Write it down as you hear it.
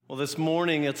Well, this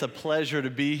morning it's a pleasure to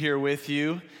be here with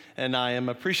you, and I am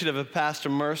appreciative of Pastor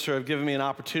Mercer of giving me an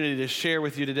opportunity to share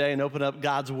with you today and open up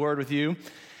God's Word with you.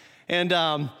 And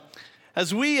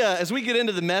as we get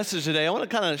into the message today, I want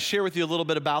to kind of share with you a little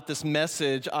bit about this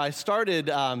message. I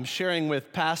started sharing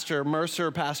with Pastor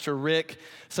Mercer, Pastor Rick,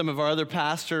 some of our other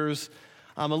pastors,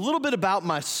 a little bit about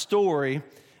my story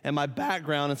and my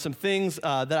background and some things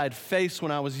that I'd faced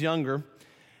when I was younger.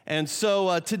 And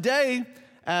so today,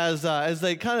 as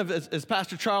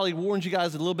Pastor Charlie warned you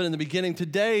guys a little bit in the beginning,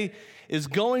 today is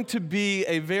going to be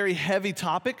a very heavy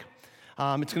topic.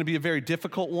 It's going to be a very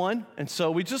difficult one. And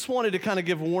so we just wanted to kind of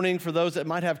give warning for those that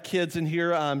might have kids in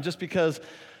here, just because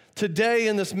today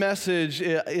in this message,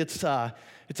 it's a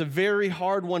very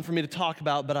hard one for me to talk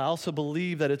about, but I also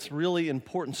believe that it's really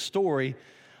important story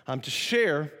to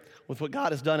share with what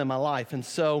God has done in my life. And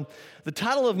so the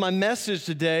title of my message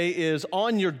today is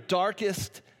On Your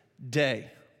Darkest Day.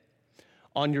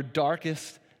 On your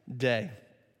darkest day.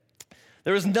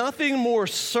 There is nothing more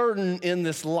certain in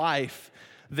this life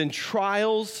than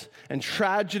trials and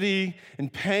tragedy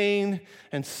and pain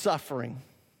and suffering.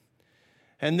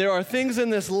 And there are things in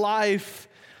this life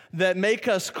that make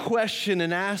us question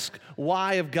and ask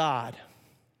why of God.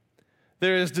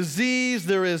 There is disease,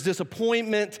 there is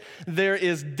disappointment, there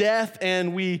is death,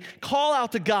 and we call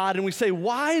out to God and we say,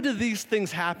 why do these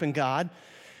things happen, God?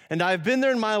 And I've been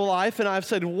there in my life, and I've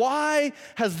said, why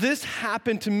has this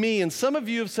happened to me? And some of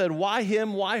you have said, why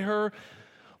him, why her,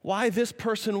 why this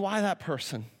person, why that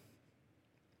person?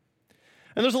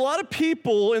 And there's a lot of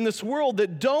people in this world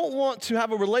that don't want to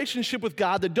have a relationship with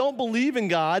God, that don't believe in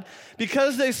God,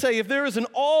 because they say, if there is an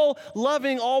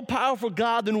all-loving, all-powerful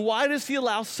God, then why does he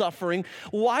allow suffering?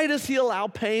 Why does he allow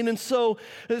pain? And so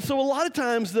a lot of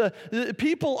times the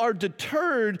people are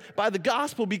deterred by the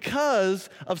gospel because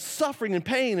of suffering and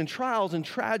pain and trials and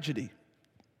tragedy.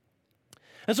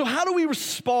 And so how do we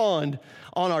respond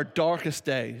on our darkest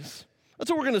days? That's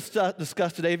what we're going to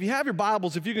discuss today. If you have your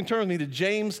Bibles, if you can turn with me to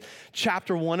James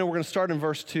chapter 1, and we're going to start in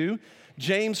verse 2.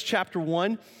 James chapter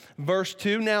 1, verse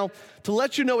 2. Now, to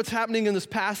let you know what's happening in this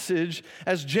passage,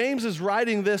 as James is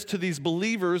writing this to these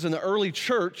believers in the early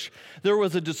church, there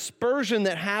was a dispersion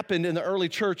that happened in the early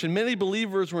church, and many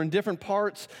believers were in different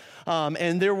parts,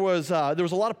 and there was a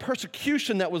lot of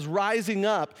persecution that was rising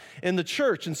up in the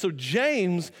church. And so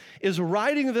James is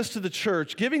writing this to the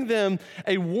church, giving them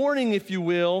a warning, if you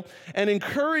will, and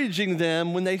encouraging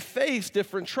them when they face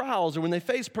different trials or when they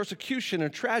face persecution or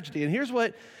tragedy. And here's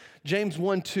what James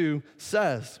 1:2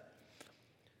 says.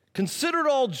 Consider it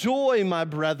all joy, my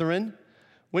brethren,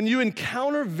 when you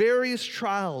encounter various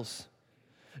trials,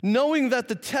 knowing that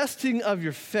the testing of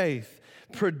your faith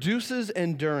produces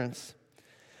endurance.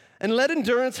 And let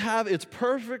endurance have its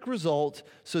perfect result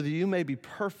so that you may be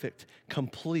perfect,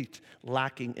 complete,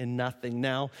 lacking in nothing.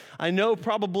 Now, I know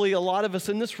probably a lot of us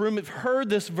in this room have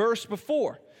heard this verse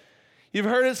before. You've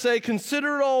heard it say,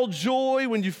 consider it all joy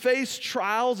when you face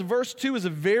trials. Verse 2 is a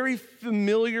very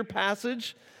familiar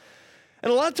passage.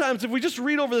 And a lot of times, if we just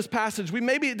read over this passage,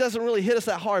 maybe it doesn't really hit us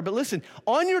that hard. But listen,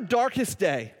 on your darkest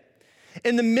day,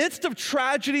 in the midst of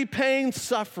tragedy, pain,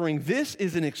 suffering, this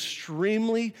is an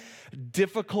extremely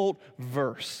difficult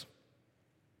verse.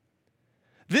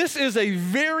 This is a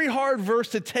very hard verse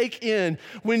to take in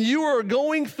when you are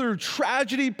going through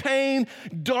tragedy, pain,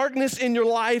 darkness in your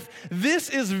life. This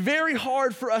is very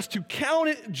hard for us to count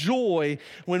it joy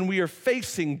when we are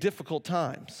facing difficult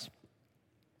times.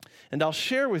 And I'll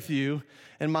share with you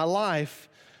in my life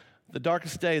the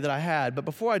darkest day that I had. But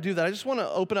before I do that, I just want to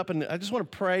open up and I just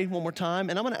want to pray one more time.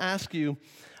 And I'm going to ask you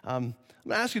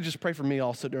to just pray for me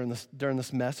also during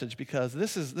this message, because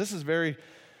this is very,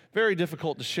 very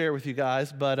difficult to share with you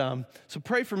guys. But so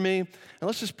pray for me, and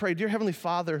let's just pray. Dear Heavenly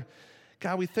Father,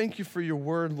 God, we thank you for your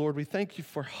word, Lord. We thank you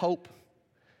for hope.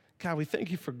 God, we thank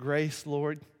you for grace,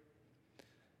 Lord.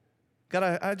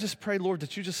 God, I just pray, Lord,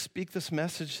 that you just speak this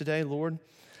message today, Lord.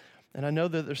 And I know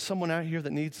that there's someone out here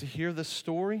that needs to hear this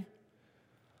story.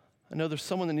 I know there's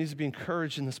someone that needs to be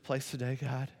encouraged in this place today,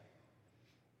 God.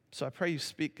 So I pray you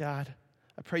speak, God.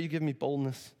 I pray you give me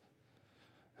boldness.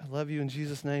 I love you in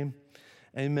Jesus' name.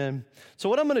 Amen. So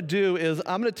what I'm going to do is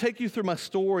I'm going to take you through my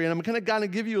story, and I'm going to kind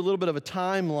of give you a little bit of a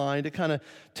timeline to kind of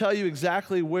tell you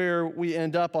exactly where we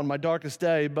end up on my darkest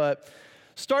day. But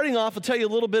starting off, I'll tell you a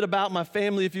little bit about my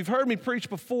family. If you've heard me preach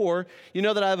before, you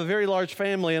know that I have a very large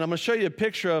family, and I'm going to show you a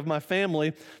picture of my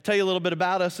family, tell you a little bit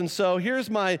about us. And so here's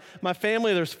my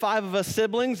family. There's 5 of us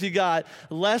siblings. You got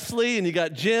Leslie, and you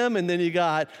got Jim, and then you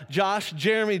got Josh,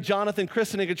 Jeremy, Jonathan,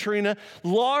 Kristen, and Katrina.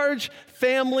 Large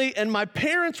family, and my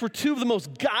parents were 2 of the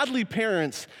most godly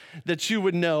parents that you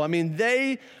would know. I mean,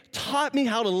 they taught me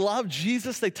how to love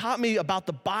Jesus. They taught me about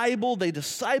the Bible. They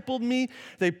discipled me.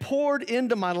 They poured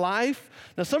into my life.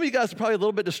 Now, some of you guys are probably a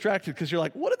little bit distracted because you're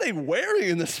like, what are they wearing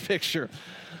in this picture?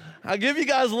 I'll give you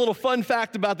guys a little fun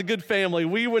fact about the Good Family.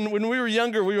 When we were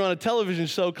younger, we were on a television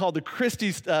show called the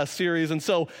Christie series, and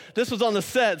so this was on the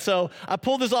set, so I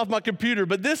pulled this off my computer,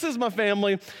 but this is my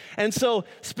family, and so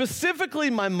specifically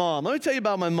my mom. Let me tell you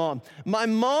about my mom. My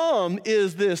mom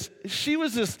she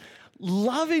was this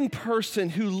loving person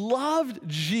who loved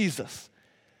Jesus.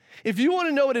 If you want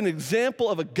to know what an example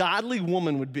of a godly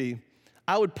woman would be,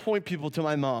 I would point people to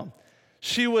my mom.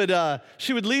 She would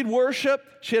lead worship.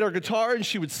 She had her guitar and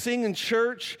she would sing in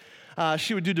church.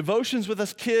 She would do devotions with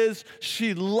us kids.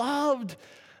 She loved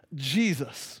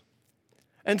Jesus.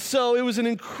 And so it was an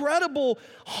incredible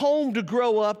home to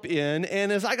grow up in.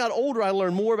 And as I got older, I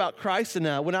learned more about Christ.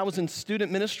 And when I was in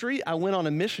student ministry, I went on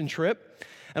a mission trip.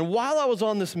 And while I was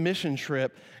on this mission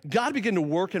trip, God began to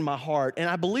work in my heart. And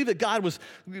I believe that God was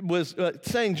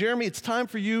saying, Jeremy, it's time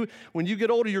for you. When you get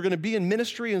older, you're going to be in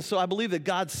ministry. And so I believe that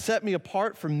God set me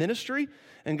apart for ministry.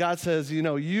 And God says,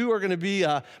 you are going to be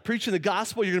preaching the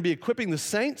gospel. You're going to be equipping the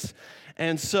saints.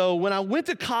 And so when I went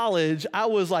to college, I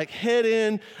was like head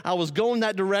in. I was going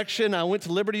that direction. I went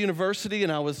to Liberty University,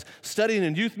 and I was studying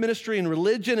in youth ministry and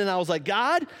religion. And I was like,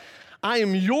 God, I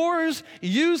am yours,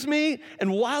 use me.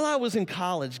 And while I was in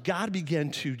college, God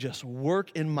began to just work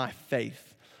in my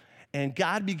faith. And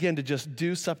God began to just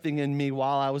do something in me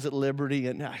while I was at Liberty.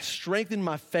 And I strengthened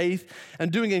my faith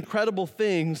and doing incredible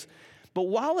things. But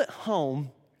while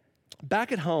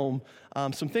back at home,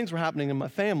 some things were happening in my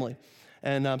family.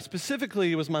 And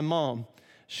specifically, it was my mom.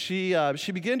 She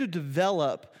began to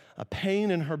develop a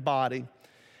pain in her body.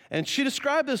 And she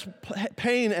described this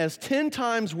pain as 10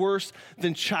 times worse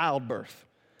than childbirth.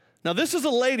 Now, this is a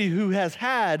lady who has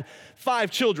had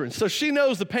 5 children, so she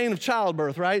knows the pain of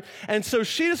childbirth, right? And so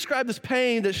she described this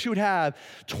pain that she would have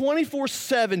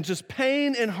 24/7, just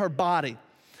pain in her body.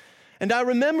 And I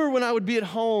remember when I would be at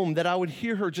home that I would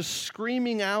hear her just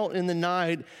screaming out in the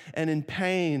night and in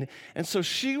pain. And so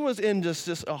she was in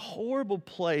just a horrible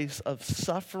place of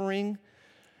suffering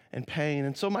and pain.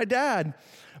 And so my dad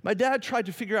tried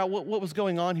to figure out what was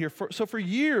going on here. So for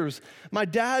years, my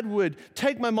dad would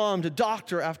take my mom to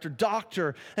doctor after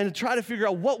doctor and to try to figure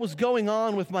out what was going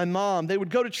on with my mom. They would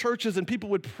go to churches and people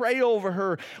would pray over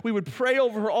her. We would pray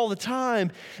over her all the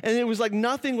time. And it was like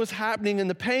nothing was happening and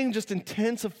the pain just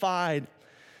intensified.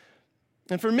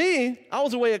 And for me, I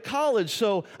was away at college,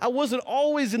 so I wasn't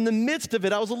always in the midst of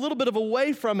it. I was a little bit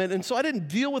away from it, and so I didn't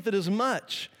deal with it as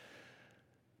much.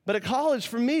 But at college,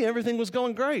 for me, everything was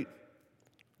going great.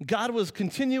 God was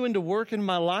continuing to work in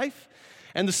my life.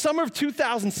 And the summer of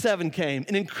 2007 came,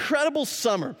 an incredible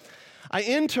summer. I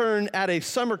interned at a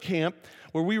summer camp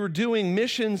where we were doing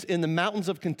missions in the mountains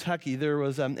of Kentucky. There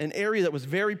was an area that was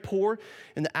very poor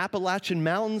in the Appalachian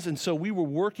Mountains, and so we were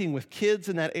working with kids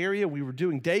in that area. We were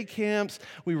doing day camps.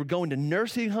 We were going to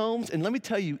nursing homes. And let me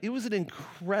tell you, it was an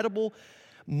incredible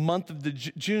month of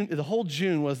June. The whole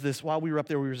June was this, while we were up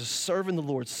there, we were just serving the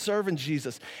Lord, serving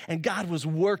Jesus, and God was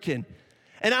working.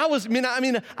 And I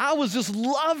was just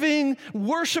loving,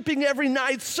 worshiping every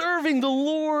night, serving the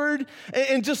Lord,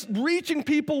 and just reaching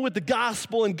people with the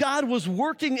gospel. And God was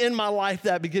working in my life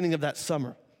that beginning of that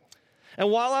summer.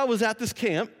 And while I was at this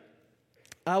camp,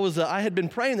 I had been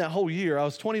praying that whole year. I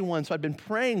was 21, so I'd been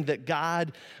praying that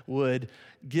God would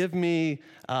give me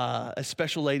a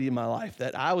special lady in my life,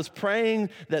 that I was praying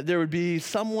that there would be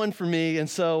someone for me. And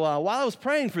so while I was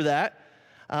praying for that,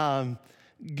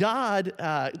 God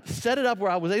set it up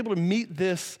where I was able to meet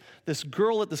this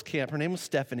girl at this camp. Her name was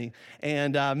Stephanie.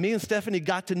 And me and Stephanie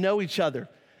got to know each other.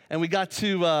 And we got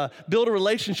to build a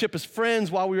relationship as friends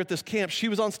while we were at this camp. She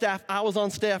was on staff. I was on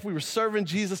staff. We were serving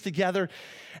Jesus together.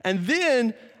 And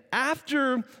then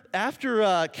after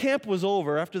camp was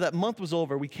over, after that month was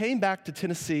over, we came back to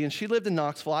Tennessee. And she lived in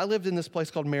Knoxville. I lived in this place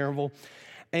called Maryville.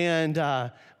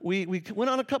 And we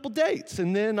went on a couple dates.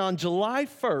 And then on July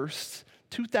 1st,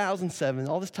 2007,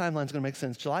 all this timeline's gonna make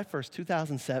sense. July 1st,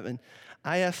 2007,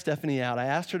 I asked Stephanie out. I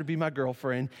asked her to be my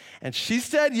girlfriend, and she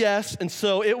said yes, and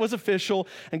so it was official,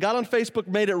 and got on Facebook,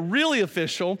 made it really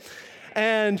official.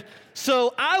 And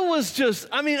so I was just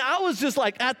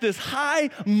like at this high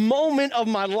moment of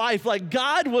my life. Like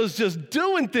God was just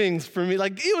doing things for me.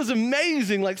 Like it was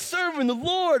amazing, like serving the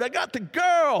Lord. I got the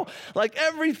girl. Like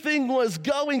everything was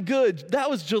going good. That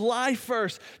was July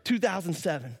 1st,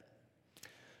 2007.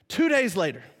 2 days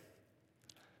later,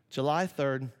 July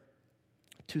 3rd,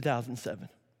 2007,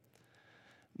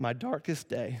 my darkest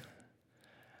day.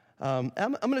 I'm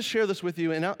going to share this with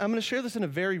you, and I'm going to share this in a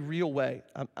very real way.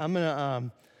 I'm going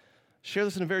to share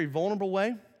this in a very vulnerable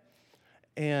way,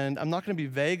 And I'm not going to be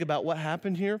vague about what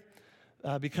happened here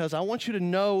because I want you to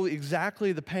know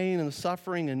exactly the pain and the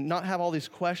suffering and not have all these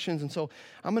questions. And so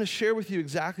I'm going to share with you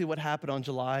exactly what happened on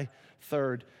July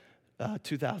 3rd,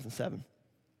 2007.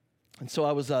 And so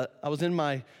I was in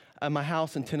my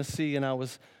house in Tennessee, and I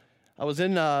was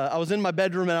in my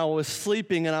bedroom, and I was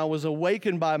sleeping, and I was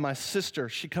awakened by my sister.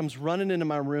 She comes running into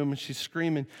my room, and she's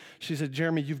screaming. She said,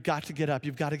 "Jeremy, you've got to get up.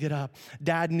 You've got to get up.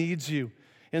 Dad needs you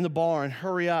in the barn.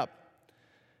 Hurry up."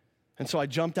 And so I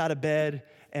jumped out of bed,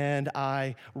 and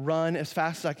I run as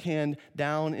fast as I can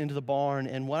down into the barn.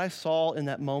 And what I saw in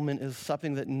that moment is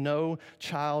something that no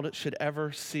child should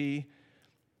ever see,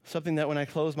 something that when I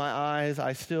close my eyes,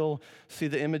 I still see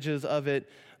the images of it.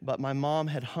 But my mom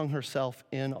had hung herself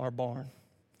in our barn.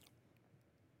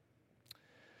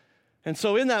 And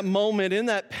so in that moment, in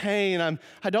that pain,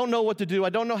 I don't know what to do. I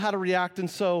don't know how to react. And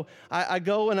so I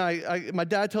go and my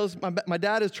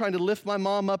dad is trying to lift my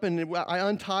mom up, and I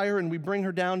untie her and we bring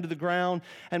her down to the ground.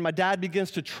 And my dad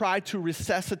begins to try to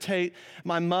resuscitate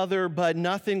my mother, but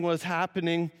nothing was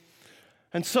happening.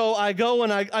 And so I go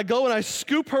and I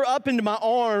scoop her up into my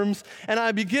arms, and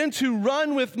I begin to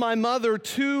run with my mother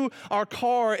to our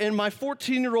car, and my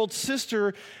 14-year-old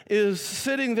sister is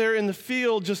sitting there in the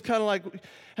field just kind of like,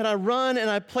 and I run and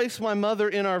I place my mother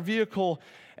in our vehicle,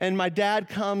 and my dad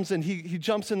comes and he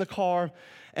jumps in the car,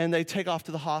 and they take off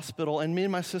to the hospital, and me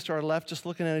and my sister are left just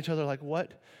looking at each other like,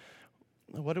 what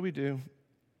do we do?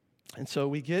 And so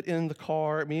we get in the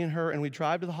car, me and her, and we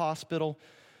drive to the hospital.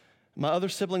 My other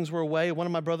siblings were away. One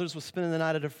of my brothers was spending the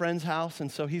night at a friend's house, and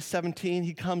so he's 17.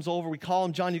 He comes over. We call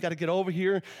him, "John, you got to get over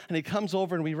here." And he comes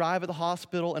over, and we arrive at the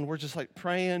hospital, and we're just like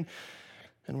praying,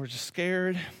 and we're just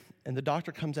scared. And the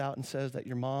doctor comes out and says that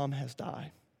your mom has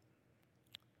died.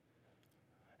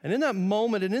 And in that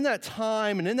moment, and in that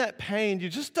time, and in that pain, you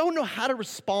just don't know how to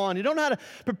respond. You don't know how to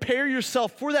prepare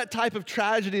yourself for that type of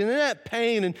tragedy and in that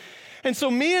pain. And so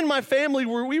me and my family,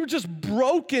 we were just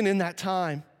broken in that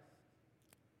time.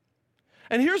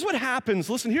 And here's what happens.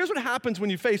 Listen, here's what happens when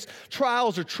you face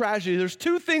trials or tragedy. There's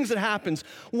two things that happens.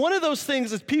 One of those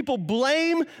things is people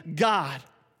blame God.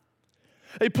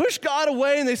 They push God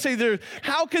away and they say,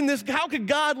 how could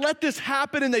God let this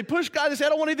happen? And they push God and say, I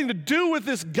don't want anything to do with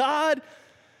this God.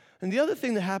 And the other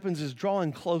thing that happens is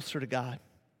drawing closer to God.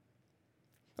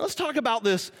 Now, let's talk about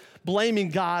this blaming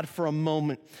God for a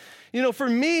moment. You know, for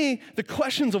me, the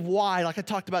questions of why, like I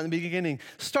talked about in the beginning,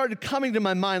 started coming to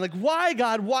my mind. Like, why,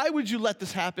 God? Why would you let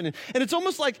this happen? And it's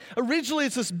almost like originally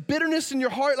it's this bitterness in your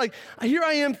heart. Like, here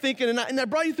I am thinking, and I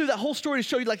brought you through that whole story to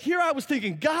show you, like, here I was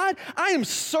thinking, God, I am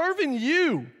serving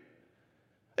you.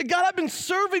 And God, I've been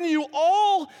serving you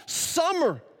all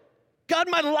summer. God,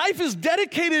 my life is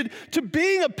dedicated to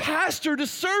being a pastor to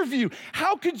serve you.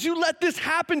 How could you let this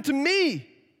happen to me?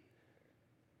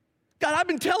 God, I've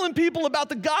been telling people about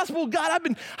the gospel. God,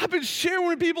 I've been sharing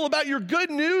with people about your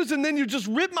good news, and then you just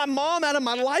ripped my mom out of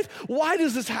my life. Why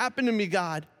does this happen to me,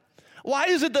 God? Why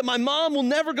is it that my mom will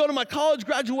never go to my college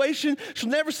graduation?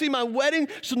 She'll never see my wedding.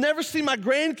 She'll never see my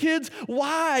grandkids.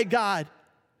 Why, God?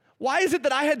 Why is it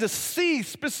that I had to see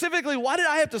specifically? Why did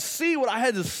I have to see what I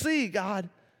had to see, God?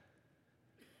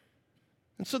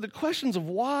 And so the questions of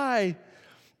why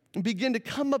begin to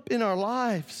come up in our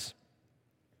lives.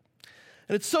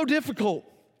 And it's so difficult.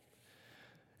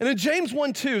 And in James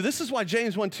 1:2, this is why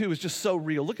James 1:2 is just so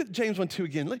real. Look at James 1:2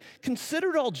 again.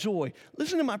 Consider it all joy.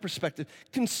 Listen to my perspective.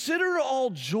 Consider it all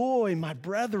joy, my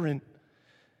brethren,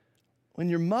 when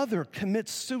your mother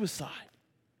commits suicide.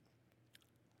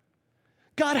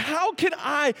 God, how can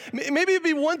I, maybe it'd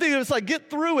be one thing if it's like get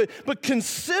through it, but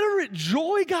consider it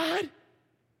joy, God.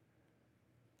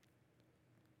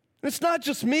 It's not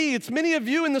just me, it's many of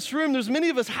you in this room. There's many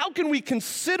of us. How can we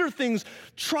consider things,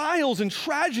 trials and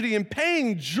tragedy and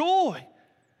pain, joy?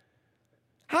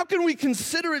 How can we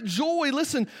consider it joy?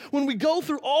 Listen, when we go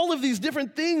through all of these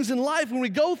different things in life, when we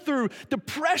go through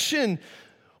depression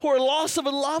or loss of a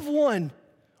loved one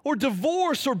or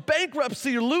divorce or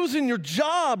bankruptcy or losing your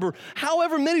job or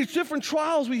however many different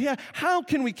trials we have, how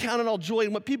can we count it all joy?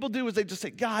 And what people do is they just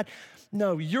say, God,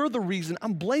 no, you're the reason.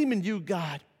 I'm blaming you,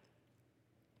 God.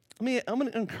 I'm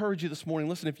going to encourage you this morning.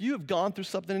 Listen, if you have gone through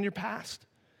something in your past,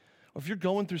 or if you're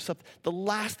going through something, the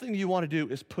last thing you want to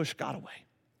do is push God away.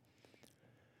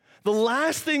 The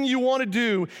last thing you want to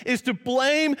do is to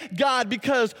blame God,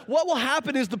 because what will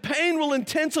happen is the pain will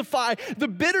intensify, the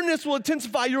bitterness will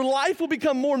intensify, your life will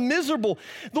become more miserable.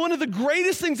 One of the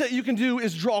greatest things that you can do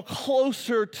is draw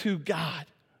closer to God.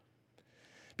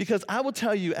 Because I will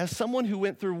tell you, as someone who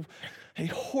went through a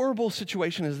horrible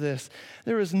situation as this,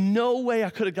 there is no way I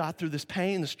could have got through this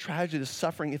pain, this tragedy, this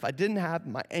suffering if I didn't have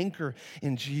my anchor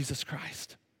in Jesus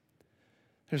Christ.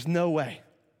 There's no way.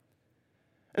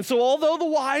 And so although the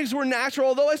whys were natural,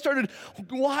 although I started,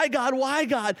 why God, why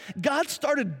God? God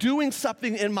started doing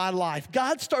something in my life.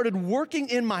 God started working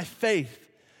in my faith.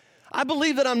 I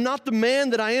believe that I'm not the man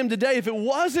that I am today if it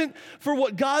wasn't for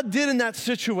what God did in that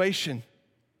situation.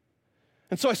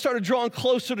 And so I started drawing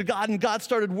closer to God, and God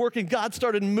started working. God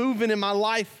started moving in my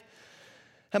life.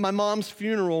 At my mom's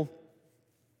funeral,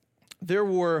 there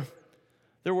were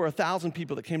 1,000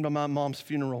 people that came to my mom's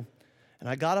funeral. And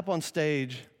I got up on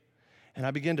stage, and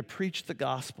I began to preach the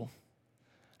gospel.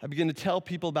 I began to tell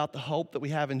people about the hope that we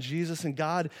have in Jesus, and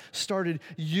God started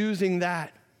using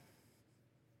that.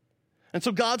 And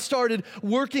so God started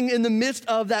working in the midst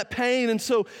of that pain. And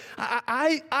so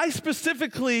I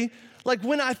specifically, like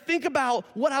when I think about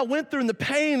what I went through and the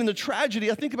pain and the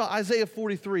tragedy, I think about Isaiah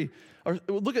 43. Or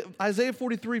look at Isaiah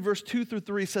 43, verse 2 through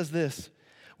 3 says this: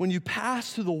 when you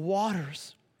pass through the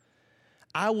waters,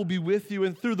 I will be with you,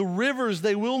 and through the rivers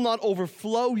they will not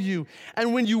overflow you.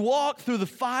 And when you walk through the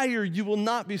fire, you will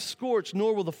not be scorched,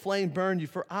 nor will the flame burn you.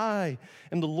 For I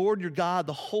am the Lord your God,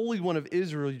 the Holy One of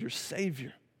Israel, your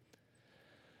Savior.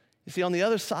 You see, on the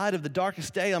other side of the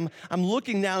darkest day, I'm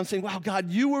looking now and saying, wow,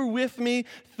 God, you were with me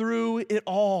through it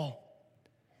all.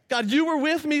 God, you were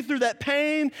with me through that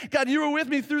pain. God, you were with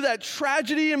me through that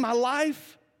tragedy in my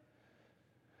life.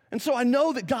 And so I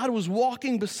know that God was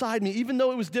walking beside me, even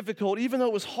though it was difficult, even though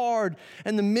it was hard.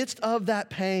 In the midst of that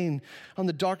pain, on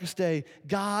the darkest day,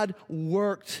 God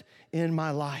worked in my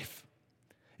life.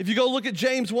 If you go look at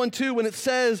James 1:2, when it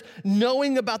says,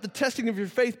 knowing about the testing of your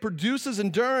faith produces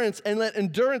endurance, and let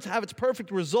endurance have its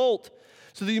perfect result,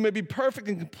 so that you may be perfect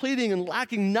and completing and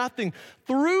lacking nothing.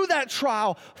 Through that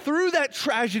trial, through that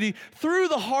tragedy, through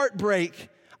the heartbreak,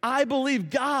 I believe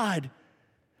God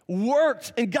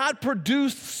worked and God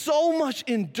produced so much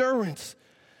endurance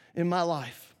in my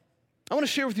life. I want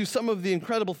to share with you some of the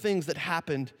incredible things that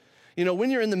happened. You know, when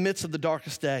you're in the midst of the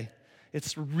darkest day,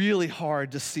 it's really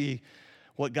hard to see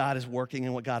what God is working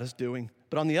and what God is doing.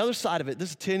 But on the other side of it,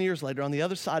 this is 10 years later, on the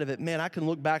other side of it, man, I can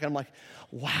look back and I'm like,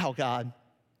 wow, God.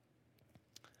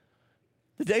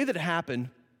 The day that it happened,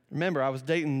 remember, I was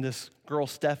dating this girl,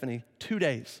 Stephanie, 2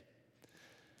 days.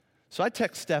 So I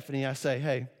text Stephanie, I say,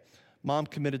 hey, Mom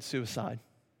committed suicide.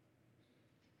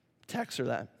 Text her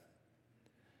that.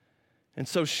 And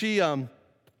so she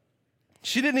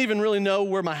didn't even really know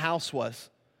where my house was.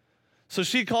 So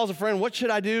she calls a friend, what should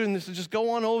I do? And they said, just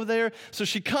go on over there. So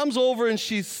she comes over and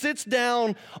she sits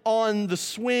down on the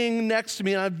swing next to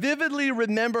me. And I vividly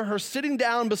remember her sitting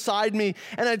down beside me.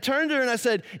 And I turned to her and I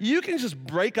said, you can just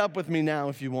break up with me now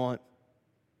if you want.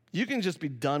 You can just be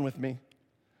done with me.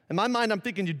 In my mind, I'm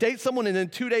thinking, you date someone and then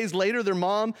 2 days later, their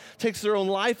mom takes their own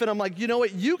life. And I'm like, you know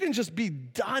what? You can just be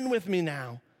done with me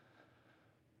now.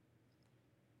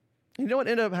 You know what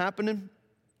ended up happening?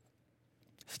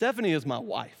 Stephanie is my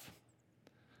wife.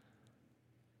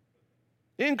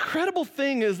 The incredible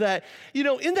thing is that, you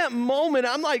know, in that moment,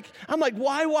 I'm like,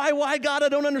 why, God? I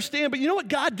don't understand. But you know what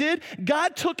God did?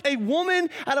 God took a woman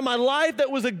out of my life that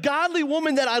was a godly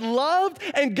woman that I loved,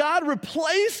 and God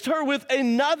replaced her with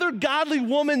another godly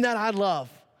woman that I love.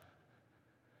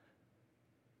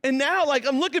 And now, like,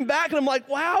 I'm looking back and I'm like,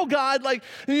 wow, God, like,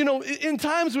 you know, in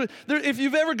times if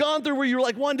you've ever gone through where you're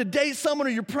like wanting to date someone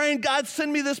or you're praying, God,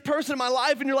 send me this person in my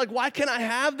life, and you're like, why can't I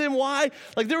have them? Why?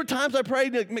 Like, there were times I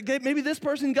prayed, like, maybe this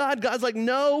person, God. God's like,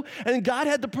 no. And God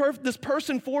had this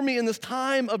person for me in this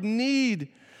time of need,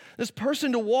 this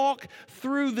person to walk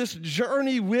through this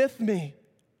journey with me.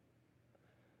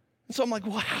 And so I'm like,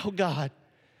 wow, God.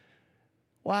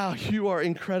 Wow, you are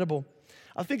incredible.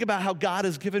 I think about how God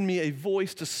has given me a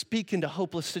voice to speak into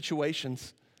hopeless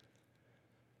situations.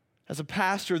 As a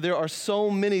pastor, there are so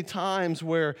many times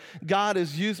where God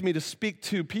has used me to speak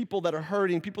to people that are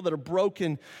hurting, people that are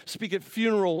broken, speak at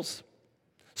funerals,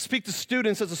 speak to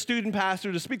students as a student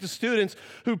pastor, to speak to students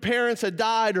whose parents had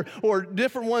died or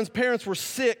different ones' parents were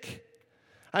sick.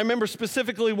 I remember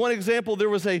specifically one example, there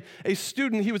was a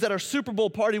student, he was at our Super Bowl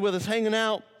party with us hanging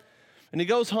out, and he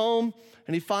goes home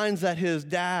and he finds that his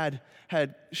dad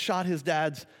had shot his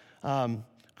dad's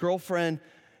girlfriend,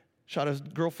 shot his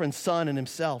girlfriend's son and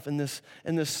himself. And this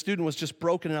student was just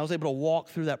broken, and I was able to walk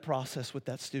through that process with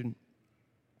that student.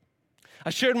 I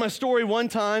shared my story one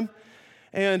time,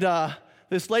 and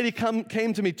this lady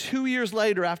came to me 2 years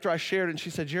later after I shared it, and she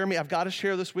said, Jeremy, I've got to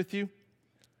share this with you.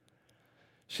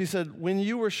 She said, when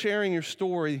you were sharing your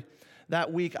story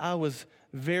that week, I was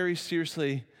very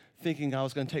seriously thinking I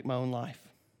was going to take my own life.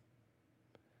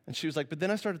 And she was like, but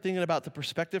then I started thinking about the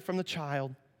perspective from the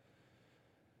child,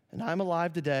 and I'm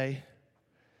alive today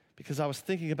because I was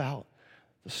thinking about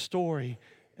the story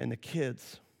and the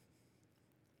kids.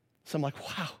 So I'm like,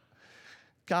 wow,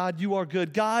 God, you are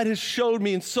good. God has showed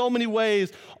me in so many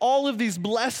ways all of these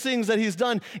blessings that he's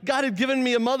done. God had given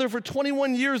me a mother for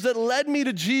 21 years that led me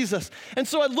to Jesus. And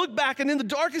so I look back, and in the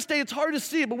darkest day, it's hard to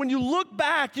see it, but when you look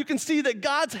back, you can see that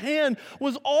God's hand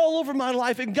was all over my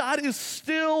life, and God is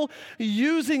still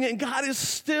using it, and God is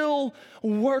still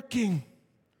working.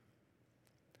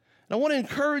 And I want to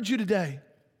encourage you today,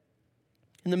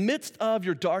 in the midst of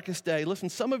your darkest day, listen,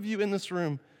 some of you in this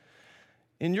room,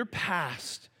 in your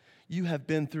past, you have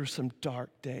been through some dark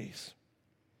days.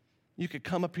 You could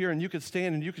come up here and you could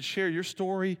stand and you could share your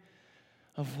story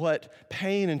of what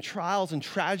pain and trials and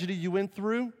tragedy you went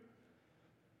through.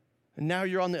 And now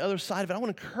you're on the other side of it. I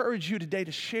want to encourage you today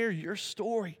to share your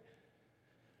story,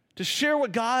 to share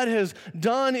what God has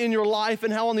done in your life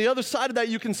and how on the other side of that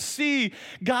you can see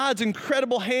God's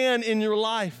incredible hand in your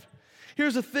life.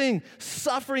 Here's the thing,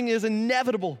 suffering is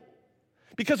inevitable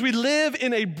because we live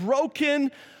in a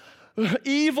broken,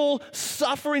 evil,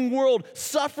 suffering world.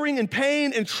 Suffering and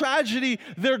pain and tragedy,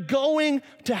 they're going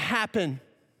to happen.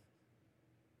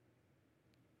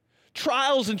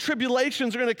 Trials and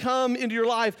tribulations are going to come into your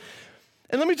life.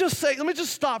 And let me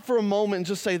just stop for a moment and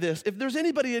just say this. If there's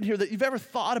anybody in here that you've ever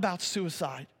thought about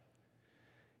suicide,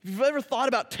 if you've ever thought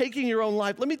about taking your own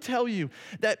life, let me tell you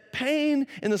that pain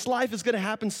in this life is going to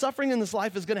happen. Suffering in this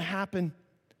life is going to happen.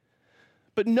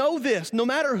 But know this, no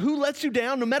matter who lets you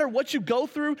down, no matter what you go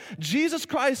through, Jesus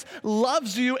Christ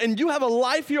loves you, and you have a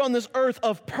life here on this earth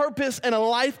of purpose and a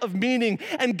life of meaning,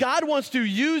 and God wants to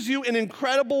use you in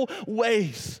incredible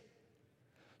ways.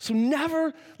 So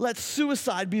never let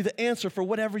suicide be the answer for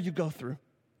whatever you go through.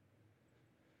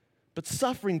 But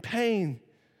suffering, pain,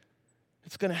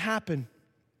 it's going to happen.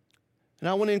 And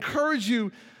I want to encourage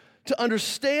you to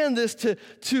understand this,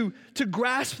 to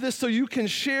grasp this so you can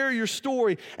share your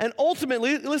story. And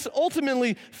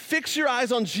ultimately, fix your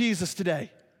eyes on Jesus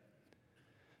today.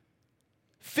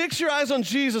 Fix your eyes on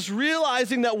Jesus,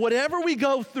 realizing that whatever we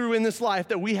go through in this life,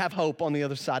 that we have hope on the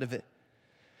other side of it.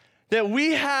 That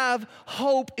we have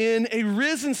hope in a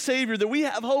risen Savior, that we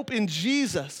have hope in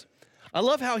Jesus. I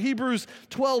love how Hebrews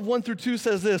 12, 1-2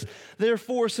 says this,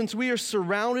 "Therefore, since we are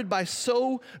surrounded by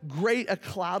so great a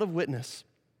cloud of witness,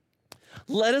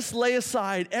 let us lay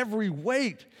aside every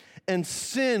weight and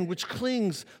sin which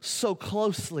clings so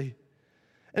closely.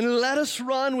 And let us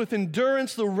run with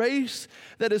endurance the race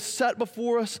that is set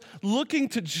before us, looking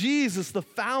to Jesus, the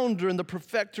founder and the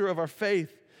perfecter of our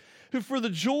faith, who for the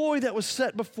joy that was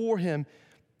set before him,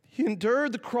 he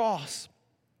endured the cross,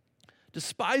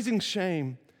 despising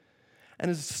shame, and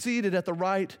is seated at the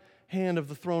right hand of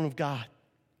the throne of God."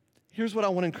 Here's what I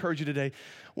want to encourage you today.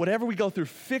 Whatever we go through,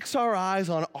 fix our eyes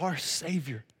on our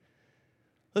Savior.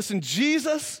 Listen,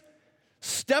 Jesus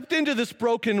stepped into this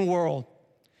broken world.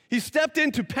 He stepped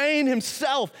into pain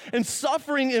himself and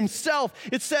suffering himself.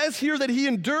 It says here that he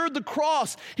endured the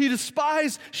cross. He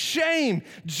despised shame.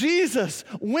 Jesus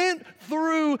went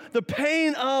through the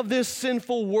pain of this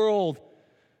sinful world.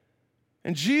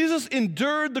 And Jesus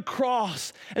endured the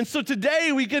cross. And so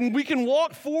today we can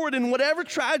walk forward in whatever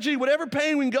tragedy, whatever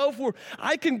pain we can go for.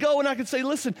 I can go and I can say,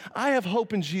 listen, I have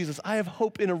hope in Jesus. I have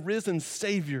hope in a risen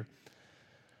Savior.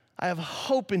 I have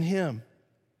hope in him.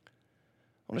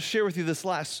 I want to share with you this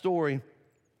last story.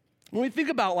 When we think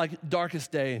about like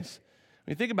darkest days,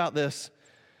 when you think about this,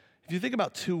 if you think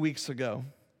about 2 weeks ago,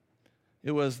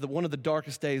 it was one of the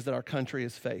darkest days that our country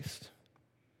has faced.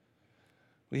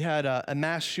 We had a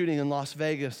mass shooting in Las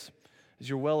Vegas, as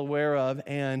you're well aware of,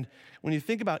 and when you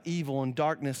think about evil and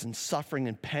darkness and suffering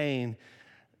and pain,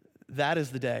 that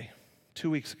is the day, 2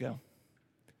 weeks ago.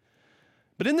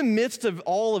 But in the midst of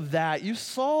all of that, you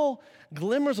saw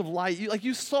glimmers of light.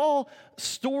 You saw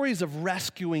stories of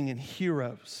rescuing and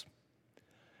heroes.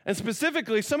 And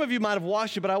specifically, some of you might have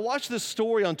watched it, but I watched this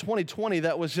story on 2020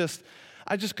 that was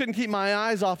I just couldn't keep my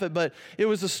eyes off it, but it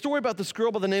was a story about this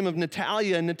girl by the name of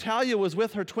Natalia, and Natalia was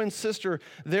with her twin sister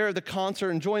there at the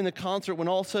concert, enjoying the concert, when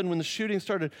all of a sudden, when the shooting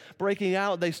started breaking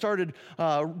out, they started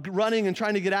running and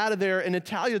trying to get out of there, and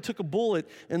Natalia took a bullet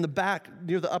in the back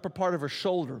near the upper part of her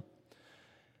shoulder.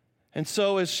 And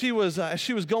so as she was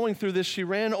going through this, she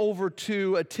ran over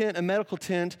to a tent, a medical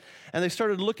tent, and they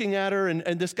started looking at her,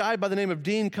 and this guy by the name of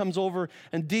Dean comes over,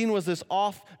 and Dean was this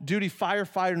off-duty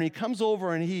firefighter, and he comes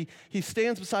over, and he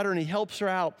stands beside her, and he helps her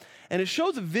out. And it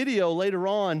shows a video later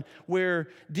on where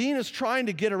Dean is trying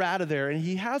to get her out of there, and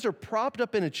he has her propped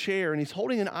up in a chair, and he's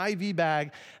holding an IV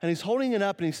bag, and he's holding it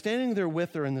up, and he's standing there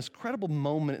with her in this incredible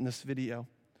moment in this video.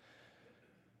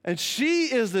 And she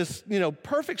is this,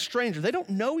 perfect stranger. They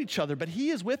don't know each other, but he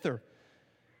is with her.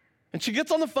 And she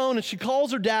gets on the phone and she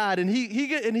calls her dad, and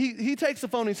he takes the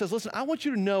phone and he says, listen, I want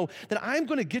you to know that I'm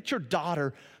going to get your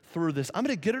daughter through this. I'm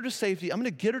going to get her to safety. I'm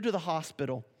going to get her to the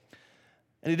hospital.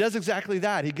 And he does exactly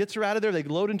that. He gets her out of there. They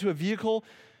load into a vehicle.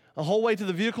 The whole way to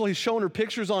the vehicle, he's showing her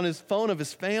pictures on his phone of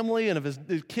his family and of his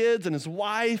kids and his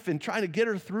wife and trying to get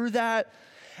her through that.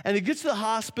 And he gets to the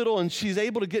hospital, and she's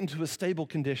able to get into a stable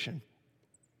condition.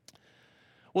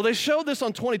 Well, they showed this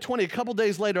on 2020 a couple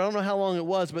days later. I don't know how long it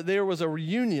was, but there was a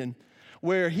reunion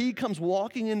where he comes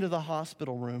walking into the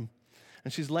hospital room,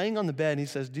 and she's laying on the bed, and he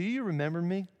says, do you remember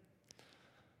me?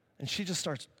 And she just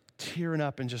starts tearing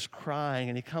up and just crying,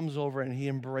 and he comes over and he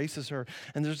embraces her,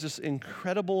 and there's this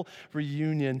incredible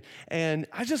reunion. And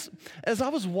as I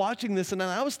was watching this, and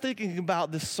I was thinking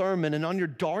about this sermon, and on your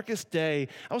darkest day,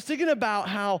 I was thinking about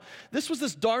how this was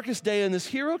this darkest day, and this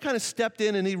hero kind of stepped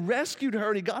in, and he rescued her,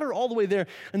 and he got her all the way there.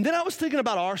 And then I was thinking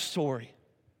about our story.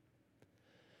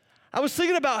 I was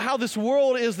thinking about how this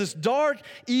world is this dark,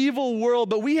 evil world,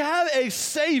 but we have a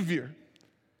Savior.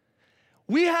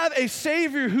 We have a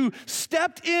Savior who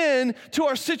stepped in to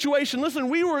our situation. Listen,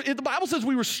 the Bible says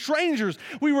we were strangers.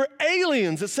 We were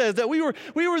aliens. It says that we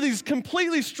were these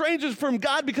completely strangers from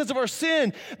God because of our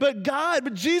sin. But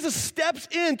Jesus steps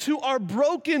into our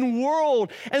broken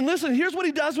world. And listen, here's what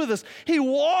he does with us. He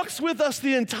walks with us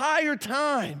the entire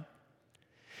time.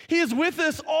 He is with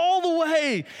us all the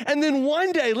way. And then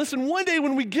one day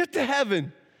when we get to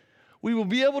heaven, we will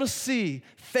be able to see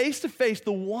face to face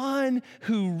the one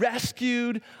who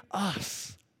rescued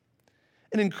us.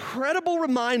 An incredible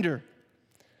reminder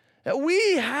that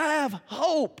we have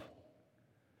hope.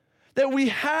 That we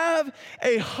have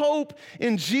a hope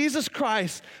in Jesus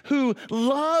Christ who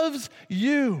loves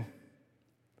you.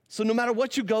 So no matter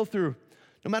what you go through,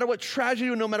 no matter what tragedy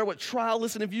or no matter what trial,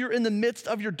 listen, if you're in the midst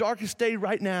of your darkest day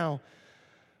right now,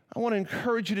 I want to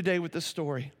encourage you today with this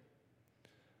story.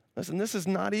 Listen, this is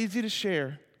not easy to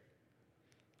share,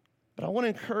 but I want to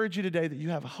encourage you today that you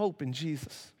have hope in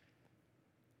Jesus.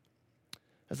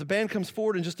 As the band comes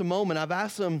forward in just a moment, I've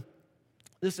asked them,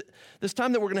 this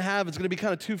time that we're going to have is going to be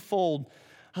kind of twofold.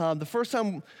 The first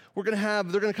time they're going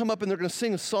to come up and they're going to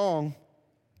sing a song,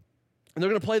 and they're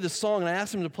going to play this song, and I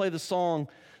asked them to play the song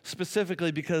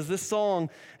specifically because this song,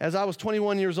 as I was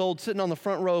 21 years old, sitting on the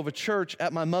front row of a church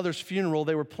at my mother's funeral,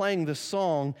 they were playing this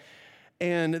song.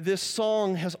 And this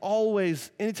song has always,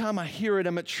 anytime I hear it,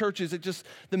 I'm at churches,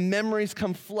 the memories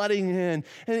come flooding in.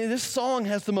 And this song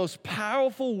has the most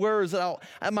powerful words that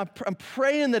I'm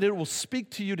praying that it will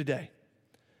speak to you today.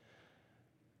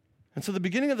 And so the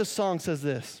beginning of the song says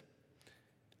this: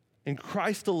 in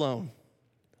Christ alone,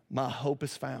 my hope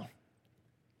is found.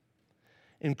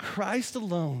 In Christ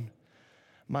alone,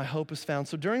 my hope is found.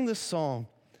 So during this song,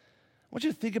 I want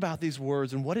you to think about these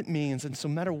words and what it means. And so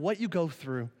no matter what you go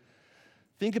through,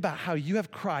 think about how you have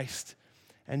Christ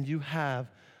and you have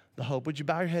the hope. Would you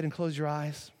bow your head and close your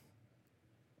eyes?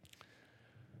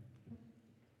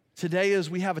 Today, as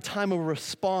we have a time of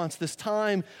response, this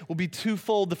time will be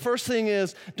twofold. The first thing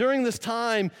is, during this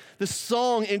time, this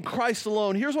song, In Christ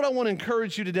Alone, here's what I want to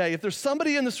encourage you today. If there's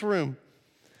somebody in this room,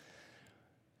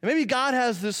 and maybe God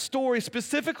has this story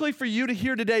specifically for you to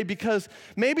hear today, because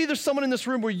maybe there's someone in this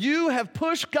room where you have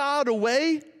pushed God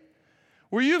away,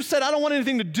 where you've said, I don't want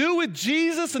anything to do with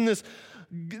Jesus and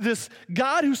this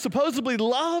God who supposedly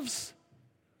loves.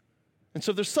 And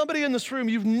so if there's somebody in this room,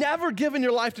 you've never given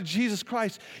your life to Jesus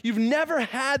Christ, you've never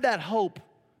had that hope,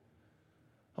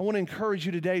 I want to encourage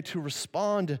you today to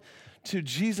respond to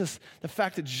Jesus, the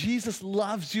fact that Jesus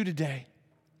loves you today,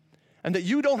 and that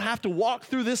you don't have to walk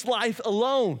through this life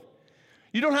alone.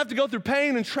 You don't have to go through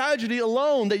pain and tragedy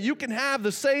alone, that you can have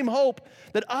the same hope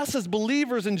that us as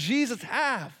believers in Jesus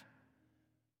have.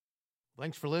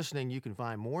 Thanks for listening. You can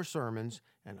find more sermons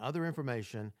and other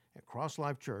information at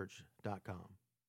crosslifechurch.com.